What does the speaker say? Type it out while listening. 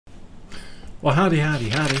Well, howdy, howdy,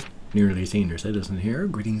 howdy. Nearly Senior Citizen here.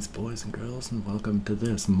 Greetings, boys and girls, and welcome to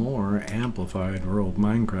this more amplified world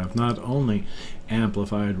Minecraft. Not only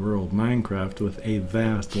amplified world Minecraft with a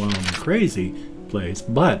vast, wild, and crazy place,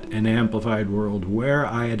 but an amplified world where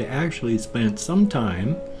I had actually spent some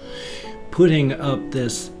time putting up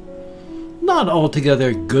this not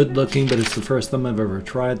altogether good looking, but it's the first time I've ever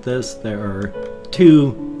tried this. There are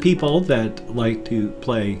two people that like to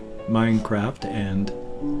play Minecraft, and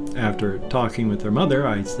after talking with their mother,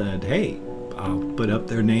 I said, hey, I'll put up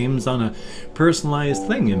their names on a personalized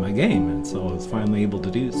thing in my game, and so I was finally able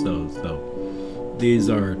to do so. So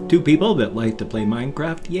these are two people that like to play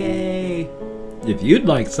Minecraft. Yay! If you'd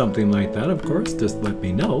like something like that, of course, just let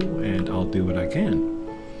me know and I'll do what I can.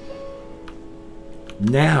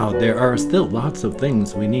 Now, there are still lots of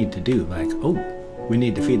things we need to do, like, oh, we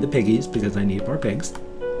need to feed the piggies because I need more pigs.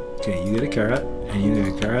 Okay, you get a carrot, and you get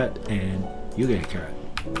a carrot, and you get a carrot.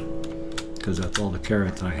 Because that's all the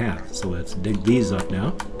carrots I have. So let's dig these up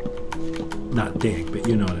now. Not dig, but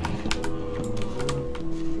you know what I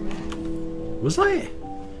mean. Was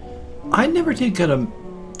I never did get a...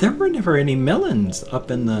 There were never any melons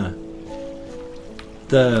up in the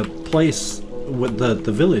place with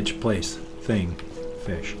the village place thing.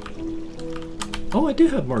 Fish. Oh, I do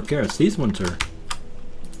have more carrots. These ones are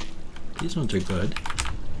good.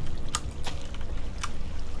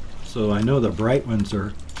 So I know the bright ones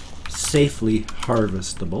are safely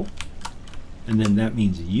harvestable. And then that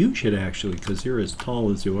means you should actually, because you're as tall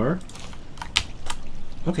as you are.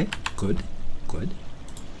 Okay, good, good.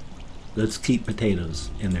 Let's keep potatoes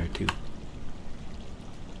in there too.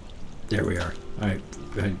 There we are. I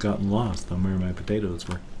had gotten lost on where my potatoes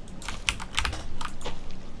were.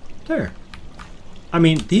 There. I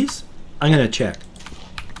mean, these, I'm going to check.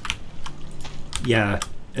 Yeah,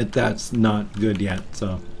 that's not good yet,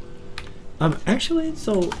 so. Actually,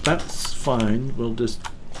 so that's fine. We'll just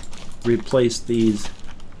replace these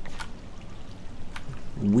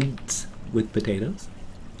wheats with potatoes.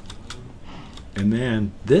 And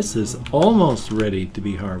then this is almost ready to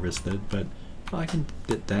be harvested, but I can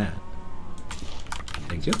get that.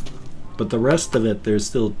 Thank you. But the rest of it, there's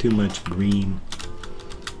still too much green.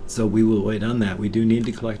 So we will wait on that. We do need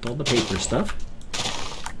to collect all the paper stuff.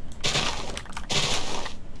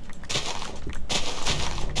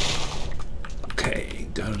 Okay,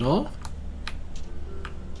 got it all?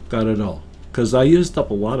 Got it all. Because I used up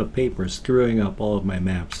a lot of paper screwing up all of my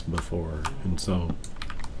maps before, and so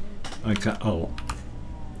I got, oh.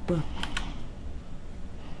 Well,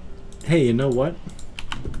 hey, you know what?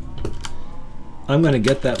 I'm going to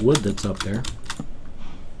get that wood that's up there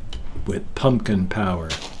with pumpkin power.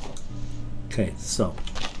 Okay, so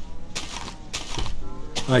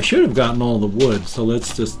I should have gotten all the wood, so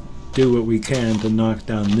let's just do what we can to knock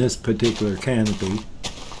down this particular canopy.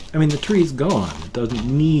 I mean, the tree's gone. It doesn't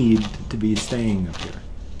need to be staying up here.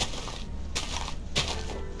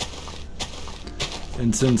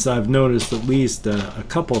 And since I've noticed at least a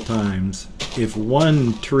couple times, if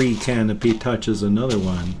one tree canopy touches another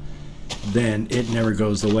one, then it never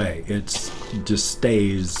goes away. It just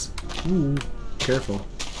stays, ooh, careful,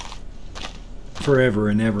 forever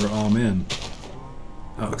and ever, amen.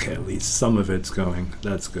 Okay, at least some of it's going.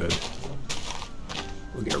 That's good.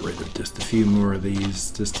 We'll get rid of just a few more of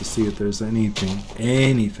these just to see if there's anything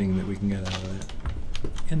that we can get out of that.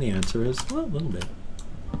 And the answer is, well, a little bit.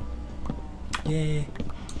 Yay.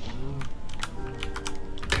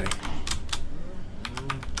 Okay.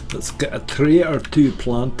 Let's get a tree or two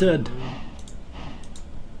planted.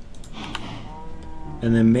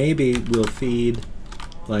 And then maybe we'll feed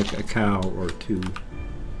like a cow or two.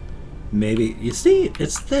 Maybe, you see,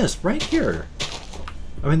 it's this right here.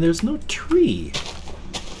 I mean, there's no tree.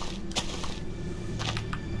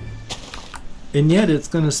 And yet it's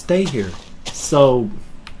going to stay here. So,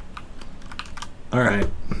 alright.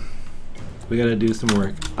 We got to do some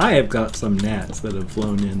work. I have got some gnats that have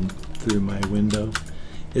flown in through my window.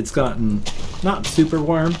 It's gotten not super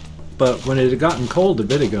warm, but when it had gotten cold a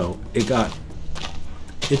bit ago,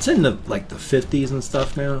 it's in the like the 50s and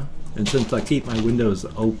stuff now. And since I keep my windows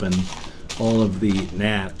open, all of the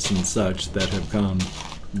gnats and such that have gone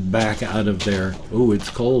back out of their "oh, it's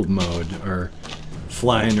cold" mode are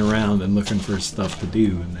flying around and looking for stuff to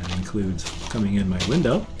do, and that includes coming in my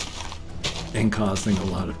window and causing a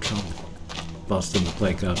lot of trouble. Busting the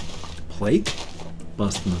place up.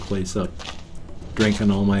 Busting the place up. Drinking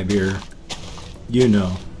all my beer. You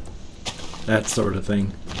know. That sort of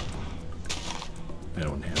thing. I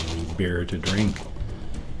don't have any beer to drink.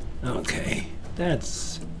 Okay.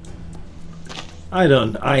 That's...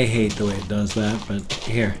 I hate the way it does that, but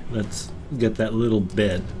here, let's get that little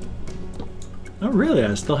bed. Oh really,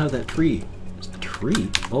 I still have that tree. tree.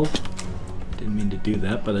 Oh, didn't mean to do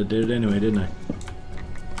that, but I did it anyway, didn't I?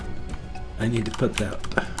 I need to put that.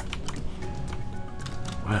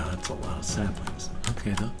 Wow, that's a lot of saplings.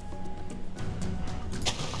 Okay, though.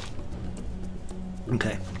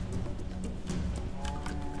 Okay.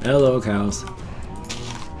 Hello, cows.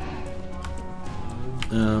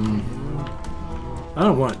 I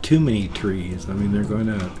don't want too many trees. I mean, they're going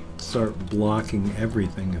to start blocking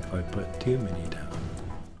everything if I put too many down.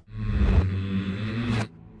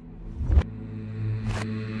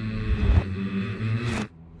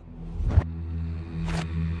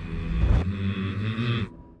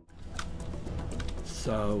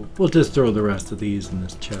 So we'll just throw the rest of these in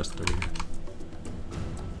this chest over here.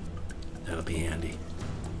 That'll be handy.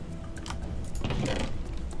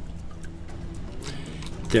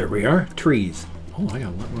 There we are. Trees. Oh, I got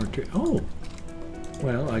a lot more trees. Oh!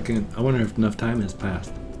 Well, I wonder if enough time has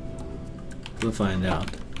passed. We'll find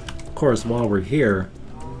out. Of course, while we're here,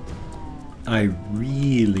 I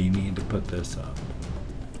really need to put this up.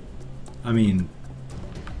 I mean,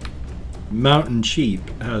 Mountain Sheep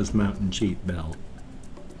has Mountain Sheep Bell.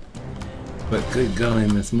 But good golly,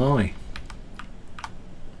 Miss Molly.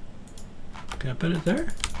 Can I put it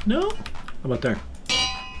there? No? How about there?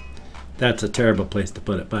 That's a terrible place to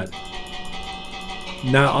put it, but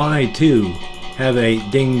now I too have a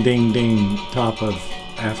ding ding ding top of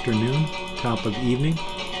afternoon, top of evening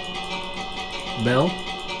bell.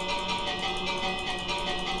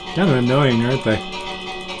 Kind of annoying, aren't they?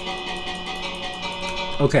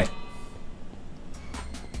 Okay.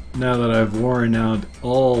 Now that I've worn out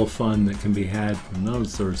all fun that can be had from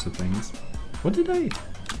those sorts of things, what was I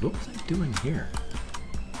doing here?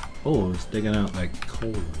 Oh, I was digging out like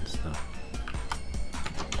coal and stuff.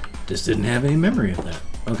 Just didn't have any memory of that.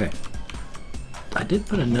 Okay. I did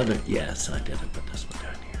put another, yes, I did put this one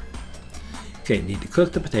down here. Okay, need to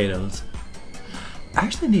cook the potatoes. I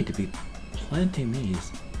actually need to be planting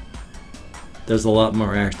these. There's a lot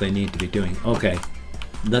more I actually need to be doing. Okay,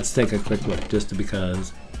 let's take a quick look just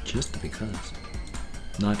because,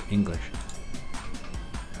 not English.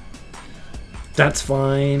 That's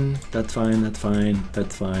fine, that's fine, that's fine,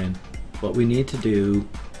 that's fine. What we need to do,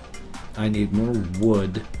 I need more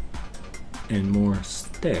wood and more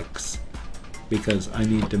sticks because I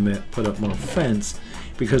need to put up more fence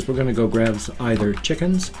because we're going to go grab either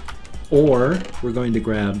chickens or we're going to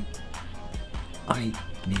grab, I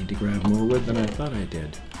need to grab more wood than I thought I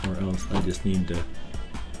did, or else I just need to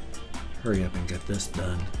hurry up and get this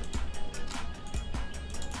done.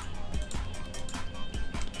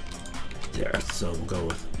 There, so we'll go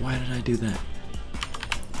with, why did I do that?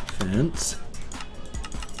 Fence.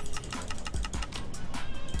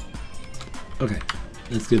 Okay,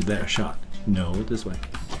 let's give that a shot. No, this way.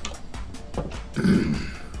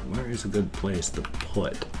 Where is a good place to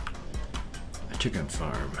put a chicken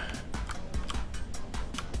farm?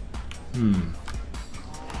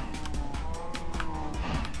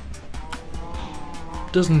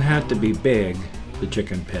 Doesn't have to be big, the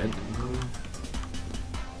chicken pit.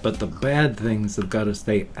 But the bad things have got to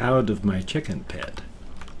stay out of my chicken pit.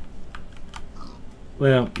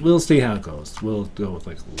 Well, we'll see how it goes. We'll go with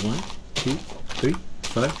like 1, 2, 3,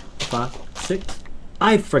 4, 5, 6.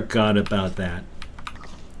 I forgot about that.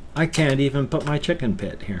 I can't even put my chicken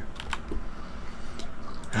pit here.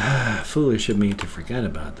 Foolish of me to forget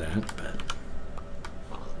about that, but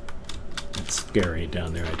it's scary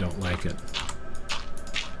down there. I don't like it.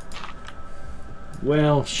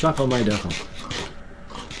 Well, shuckle my duckle.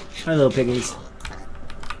 Hi, little piggies.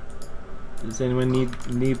 Does anyone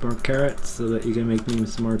need more carrots so that you can make me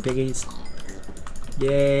some more piggies?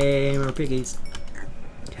 Yay, more piggies.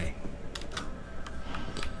 Okay.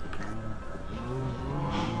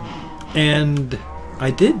 And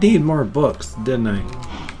I did need more books, didn't I?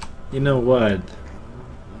 You know what?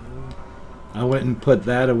 I went and put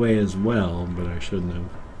that away as well, but I shouldn't have.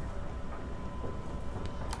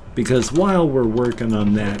 Because while we're working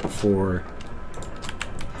on that for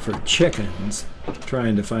chickens,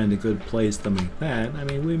 trying to find a good place to make that, I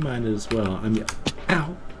mean, we might as well. I mean,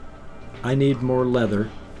 ow! I need more leather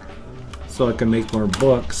so I can make more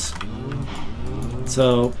books.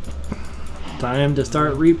 So, time to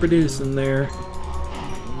start reproducing there.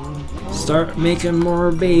 Start making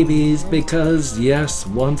more babies because, yes,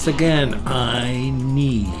 once again, I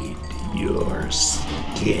need your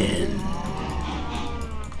skin.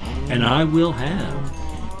 And I will have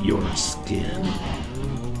your skin.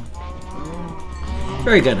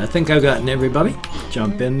 Very good. I think I've gotten everybody.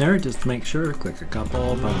 Jump in there just to make sure. Click a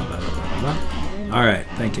couple. Blah, blah, blah, blah, blah. All right.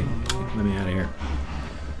 Thank you. Let me out of here.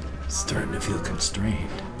 Starting to feel constrained.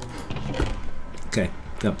 Okay.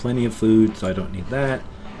 Got plenty of food, so I don't need that.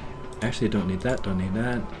 Actually, don't need that, don't need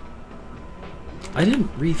that. I didn't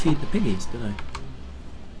refeed the piggies, did I?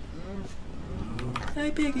 Hi,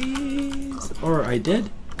 piggies! Or I did?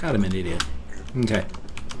 God, I'm an idiot. Okay.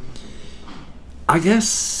 I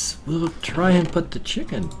guess we'll try and put the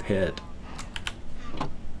chicken pit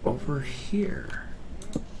over here.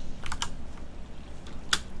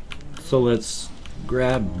 So let's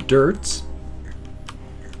grab dirts.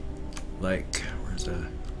 Like, where's a...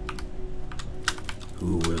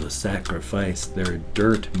 Who will sacrifice their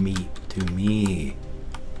dirt meat to me?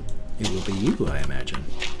 It will be you, I imagine.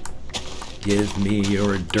 Give me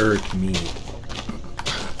your dirt meat.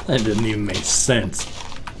 That didn't even make sense.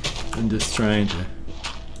 I'm just trying to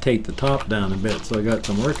take the top down a bit so I got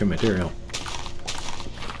some working material.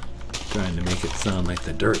 Trying to make it sound like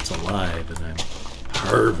the dirt's alive and I'm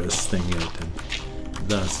harvesting it and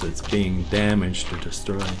thus it's being damaged or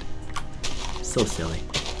destroyed. So silly.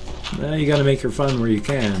 Well, you gotta make your fun where you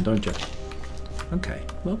can, don't you? Okay,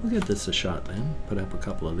 well, we'll give this a shot then. Put up a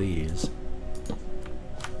couple of these.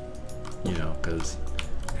 You know, because,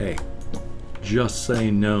 hey, just say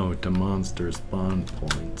no to monster spawn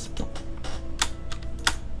points.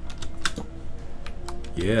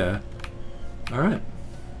 Yeah. Alright.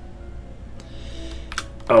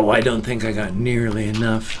 Oh, I don't think I got nearly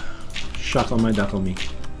enough. Shuckle my duckle me.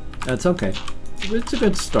 That's okay. It's a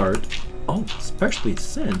good start. Oh, especially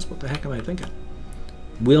since, what the heck am I thinking?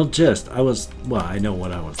 We'll just, well, I know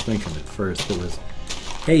what I was thinking at first. It was,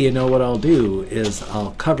 hey, you know what I'll do is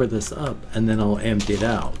I'll cover this up and then I'll empty it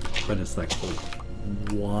out. But it's like, well,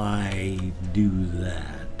 why do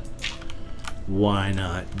that? Why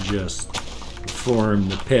not just form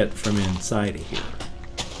the pit from inside of here?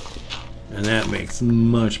 And that makes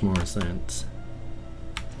much more sense.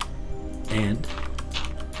 And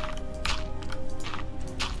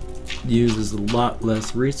uses a lot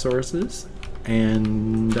less resources,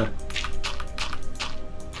 and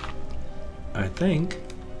I think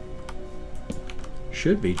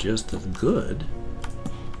should be just as good.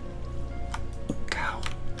 Cow.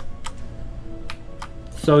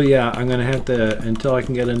 So yeah, I'm gonna have to, until I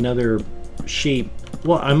can get another sheep.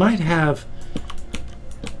 Well, I might have,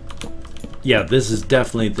 yeah, this is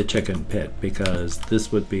definitely the chicken pit, because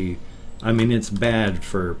this would be, I mean, it's bad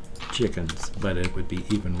for chickens, but it would be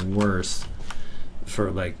even worse for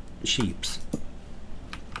like sheeps.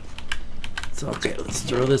 So okay, let's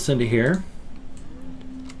throw this into here.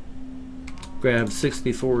 Grab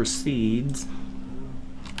 64 seeds,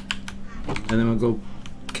 and then we'll go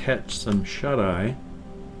catch some shut-eye,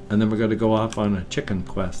 and then we're going to go off on a chicken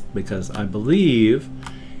quest, because I believe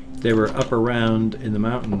they were up around in the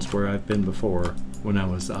mountains where I've been before when I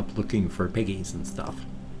was up looking for piggies and stuff.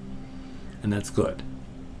 And that's good.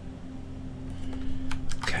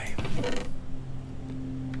 Okay.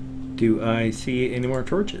 Do I see any more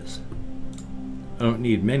torches? I don't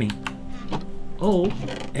need many. Oh,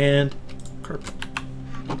 and carpet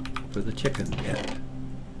for the chicken pit.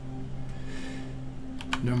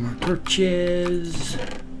 No more torches.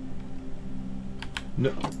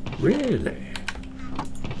 No, really?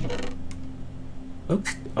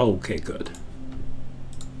 Okay, okay, good.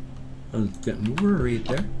 I was getting worried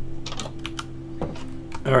there.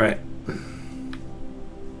 All right.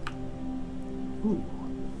 Ooh.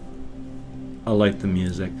 I like the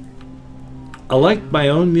music. I like my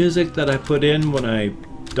own music that I put in when I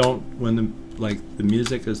don't, when the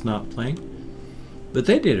music is not playing. But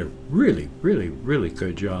they did a really, really, really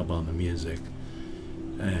good job on the music.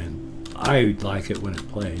 And I like it when it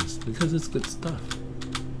plays because it's good stuff.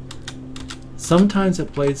 Sometimes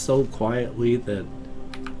it plays so quietly that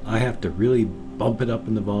I have to really bump it up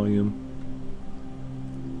in the volume.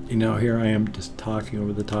 You know, here I am just talking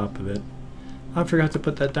over the top of it. I forgot to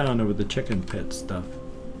put that down over the chicken pit stuff.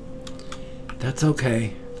 That's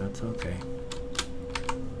okay. That's okay.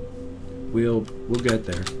 We'll get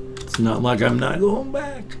there. It's not like I'm not going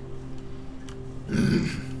back.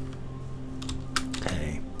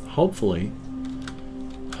 Okay. Hopefully.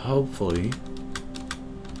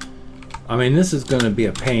 I mean, this is going to be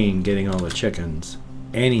a pain getting all the chickens,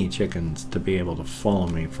 any chickens, to be able to follow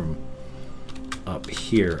me from up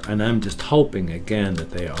here. And I'm just hoping again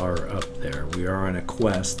that they are up there. We are on a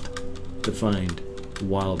quest to find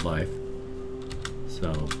wildlife.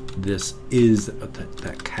 So this is,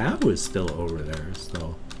 that cow is still over there.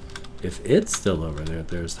 So if it's still over there,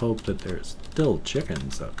 there's hope that there's still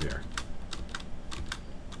chickens up here.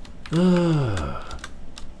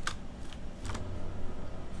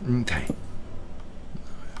 Okay.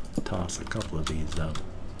 Toss a couple of these up.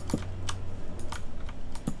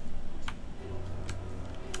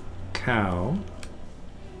 Cow.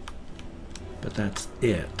 But that's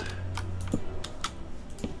it.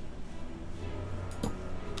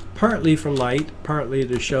 partly for light, partly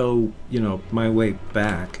to show, you know, my way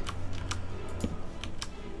back.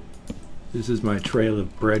 This is my trail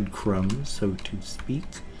of breadcrumbs, so to speak.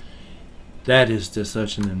 That is just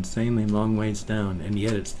such an insanely long ways down, and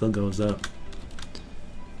yet it still goes up.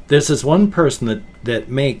 This is one person that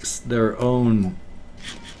makes their own,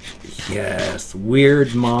 yes,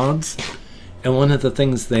 weird mods. And one of the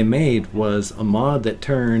things they made was a mod that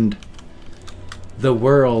turned the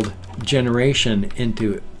world generation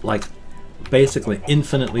into, like, basically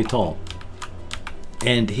infinitely tall.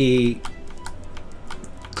 And he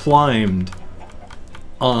climbed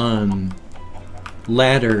on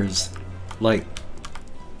ladders like,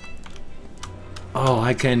 oh,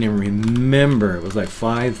 I can't even remember. It was like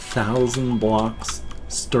 5,000 blocks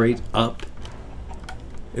straight up.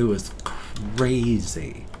 It was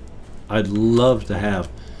crazy. I'd love to have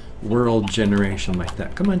world generation like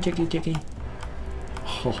that. Come on, Chicky, Chicky.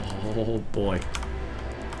 Oh boy.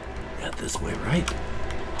 Yeah, this way, right?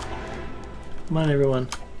 Come on, everyone.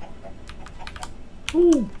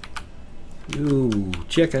 Ooh. You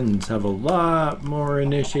chickens have a lot more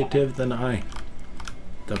initiative than I.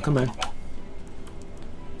 So come on.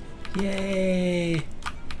 Yay!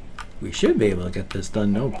 We should be able to get this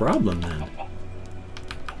done no problem then.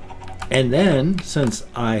 And then, since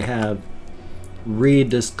I have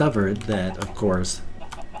rediscovered that, of course,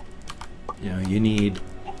 you know, you need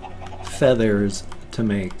feathers to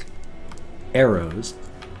make arrows,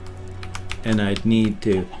 and I'd need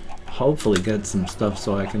to hopefully get some stuff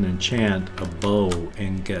so I can enchant a bow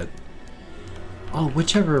and get, oh,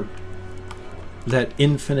 whichever, that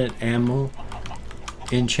infinite ammo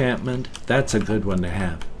enchantment, that's a good one to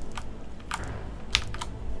have.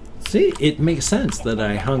 See, it makes sense that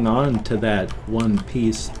I hung on to that one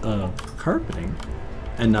piece of carpeting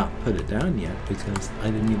and not put it down yet because I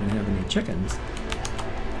didn't even have any chickens.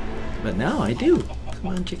 But now I do. Come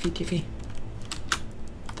on, Chicky, Chicky.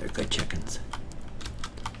 They're good chickens.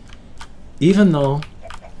 Even though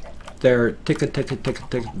their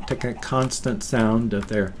tick-a-tick-a-tick-a-tick-a-tick-a constant sound of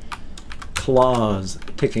their claws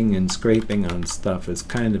ticking and scraping on stuff is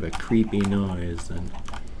kind of a creepy noise and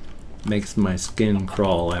makes my skin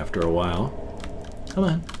crawl after a while. Come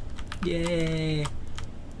on. Yay!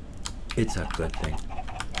 It's a good thing.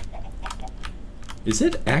 Is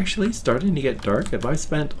it actually starting to get dark? Have I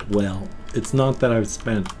spent, well, it's not that I've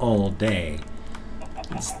spent all day.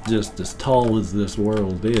 It's just as tall as this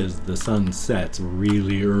world is, the sun sets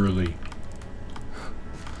really early.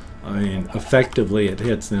 I mean, effectively it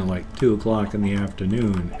hits in like 2 o'clock in the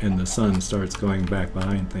afternoon and the sun starts going back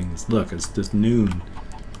behind things. Look, it's just noon.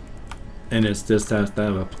 And it's just has to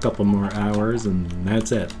have a couple more hours and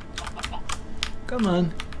that's it. Come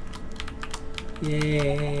on.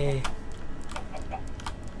 Yay.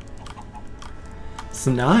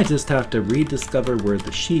 So now I just have to rediscover where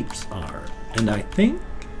the sheeps are. And I think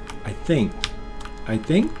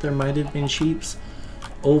there might have been sheeps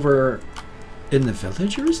over in the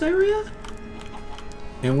villagers area?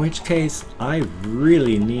 In which case, I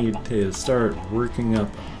really need to start working up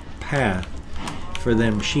a path for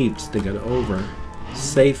them sheeps to get over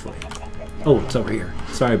safely. Oh, it's over here.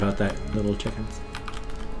 Sorry about that, little chickens.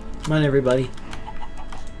 Come on, everybody.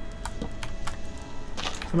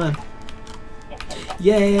 Come on.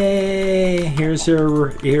 Yay! Here is your,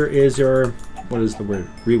 what is the word?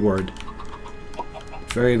 Reward.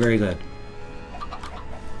 Very, very good.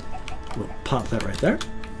 We'll pop that right there.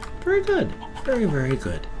 Very good. Very, very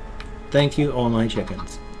good. Thank you, all my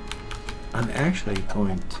chickens. I'm actually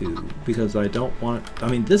going to, because I don't want, I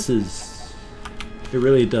mean, this is, it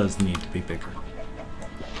really does need to be bigger.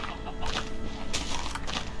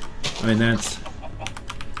 I mean,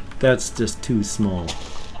 that's just too small.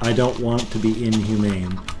 I don't want to be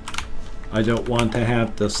inhumane. I don't want to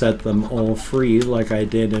have to set them all free like I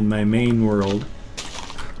did in my main world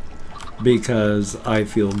because I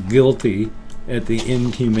feel guilty at the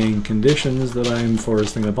inhumane conditions that I'm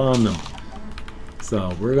forcing upon them.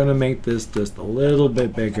 So we're going to make this just a little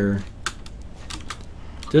bit bigger.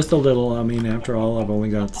 Just a little. I mean, after all, I've only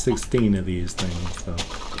got 16 of these things. So.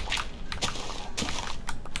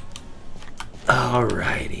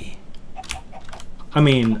 Alrighty. I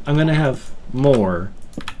mean, I'm going to have more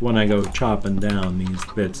when I go chopping down these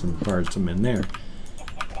bits and parts them in there.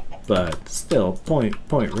 But still, point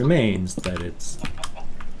remains that it's...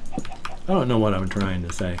 I don't know what I'm trying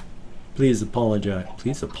to say. Please apologize.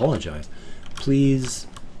 Please apologize. Please...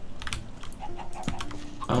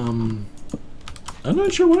 I'm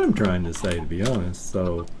not sure what I'm trying to say, to be honest,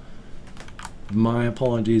 so my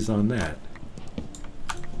apologies on that.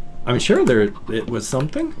 I'm sure it was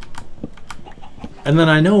something. And then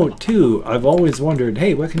I know, too, I've always wondered,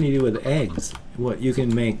 hey, what can you do with eggs? what you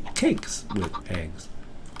can make cakes with eggs.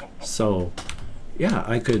 So yeah,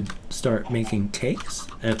 I could start making cakes,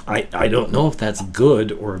 and I don't know if that's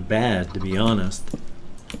good or bad, to be honest.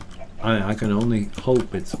 I can only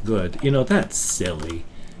hope it's good. You know, that's silly,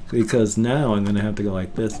 because now I'm going to have to go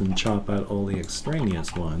like this and chop out all the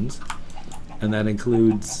extraneous ones, and that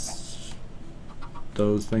includes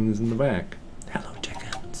those things in the back. Hello,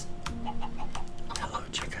 chickens. Hello,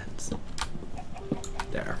 chickens.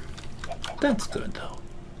 There. That's good, though.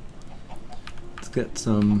 Let's get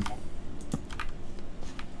some...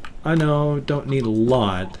 I know, don't need a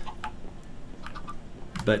lot,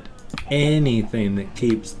 but anything that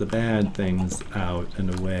keeps the bad things out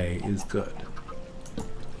and away is good.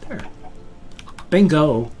 There.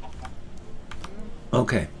 Bingo!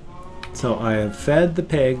 Okay, so I have fed the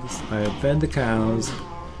pigs, I have fed the cows.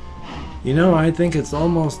 You know, I think it's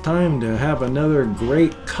almost time to have another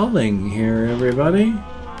great culling here, everybody.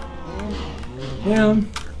 Well,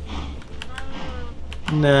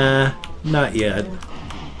 nah, not yet.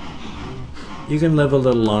 You can live a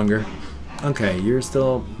little longer. Okay, you're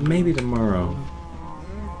still... maybe tomorrow.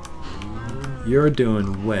 You're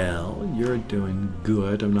doing well. You're doing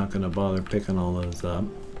good. I'm not going to bother picking all those up.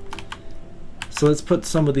 So let's put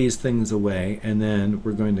some of these things away, and then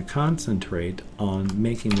we're going to concentrate on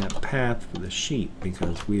making that path for the sheep,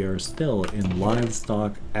 because we are still in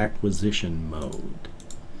livestock acquisition mode.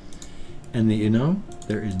 And you know,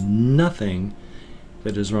 there is nothing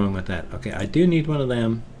that is wrong with that. Okay, I do need one of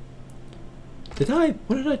them.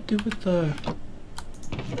 What did I do with the...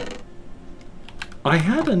 I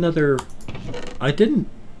had another... I didn't...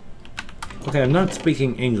 Okay, I'm not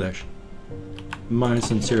speaking English. My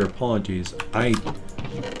sincere apologies. I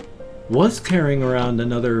was carrying around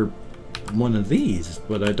another one of these,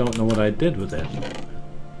 but I don't know what I did with it.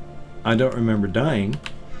 I don't remember dying,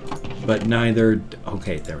 but neither...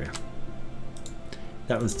 Okay, there we go.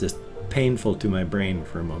 That was just painful to my brain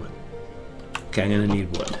for a moment. Okay, I'm gonna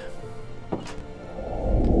need wood.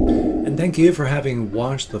 And thank you for having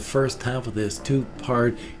watched the first half of this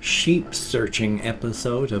two-part sheep searching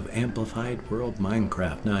episode of Amplified World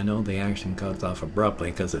Minecraft. Now I know the action cuts off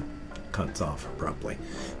abruptly because it cuts off abruptly.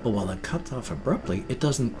 But while it cuts off abruptly, it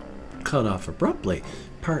doesn't cut off abruptly.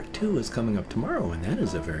 Part 2 is coming up tomorrow, and that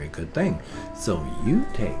is a very good thing. So you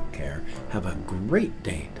take care. Have a great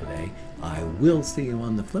day today. I will see you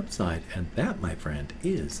on the flip side, and that, my friend,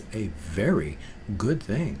 is a very good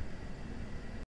thing.